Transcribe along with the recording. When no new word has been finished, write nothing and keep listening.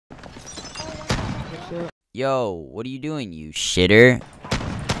Yo, what are you doing, you shitter?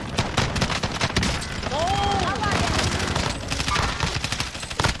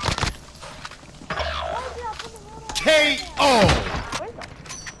 K.O.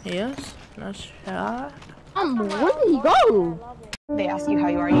 Yes, no shot. Where did he go? They ask you how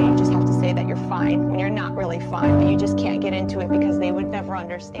you are, you just have to say that you're fine when you're not really fine, but you just can't get into it because they would never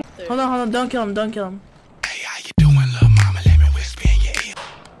understand. Hold on, don't kill him, don't kill him. Hey, how you doing, little mama? Let me whisper in your ear.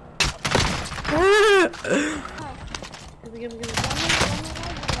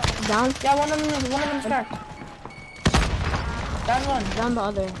 Down. Yeah, one of them's cracked. Down one. Down the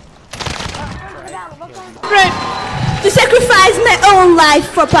other. To sacrifice my own life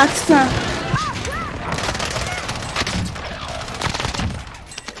for Pakistan.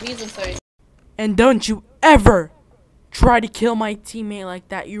 And don't you ever try to kill my teammate like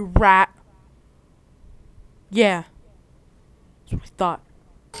that, you rat. Yeah. That's what I thought.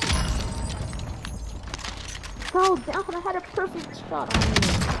 Go down, I had a perfect shot on you.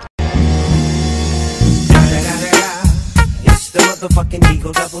 It's the motherfucking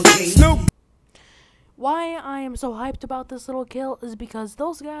Eagle Double G. Snoop. Why I am so hyped about this little kill is because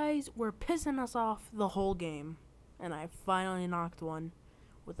those guys were pissing us off the whole game. And I finally knocked one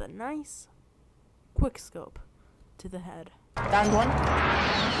with a nice quick scope to the head. Down one.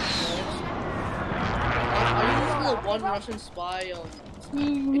 Are you just the one Russian spy on?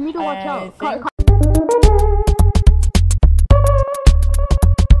 You need to watch out.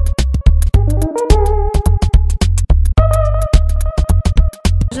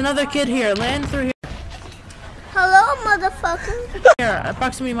 There's another kid here. Land through here. Hello, motherfucker. Here,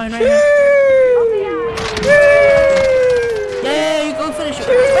 approximately mine right here. Yeah, you go finish it.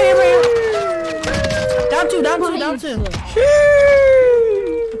 Right here. Down two.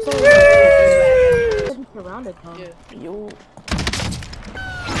 Surrounded, huh? Yeah. Yo.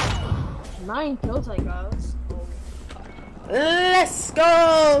 9 kills, I guess. Let's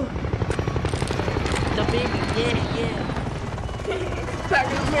go. The baby, yeah. Back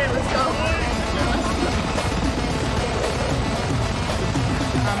in here, let's go.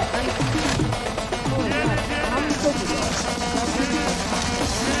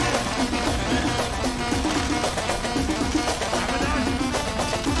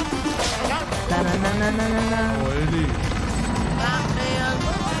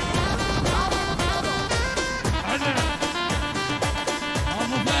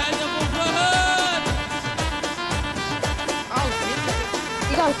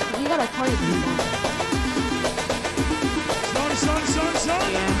 You gotta target me.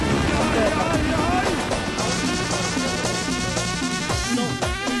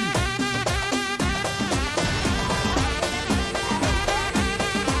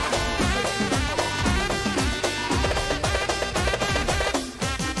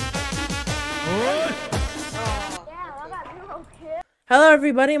 Hello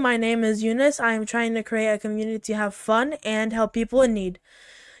everybody, my name is Eunice. I am trying to create a community to have fun and help people in need.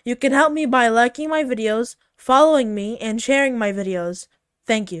 You can help me by liking my videos, following me, and sharing my videos.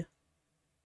 Thank you.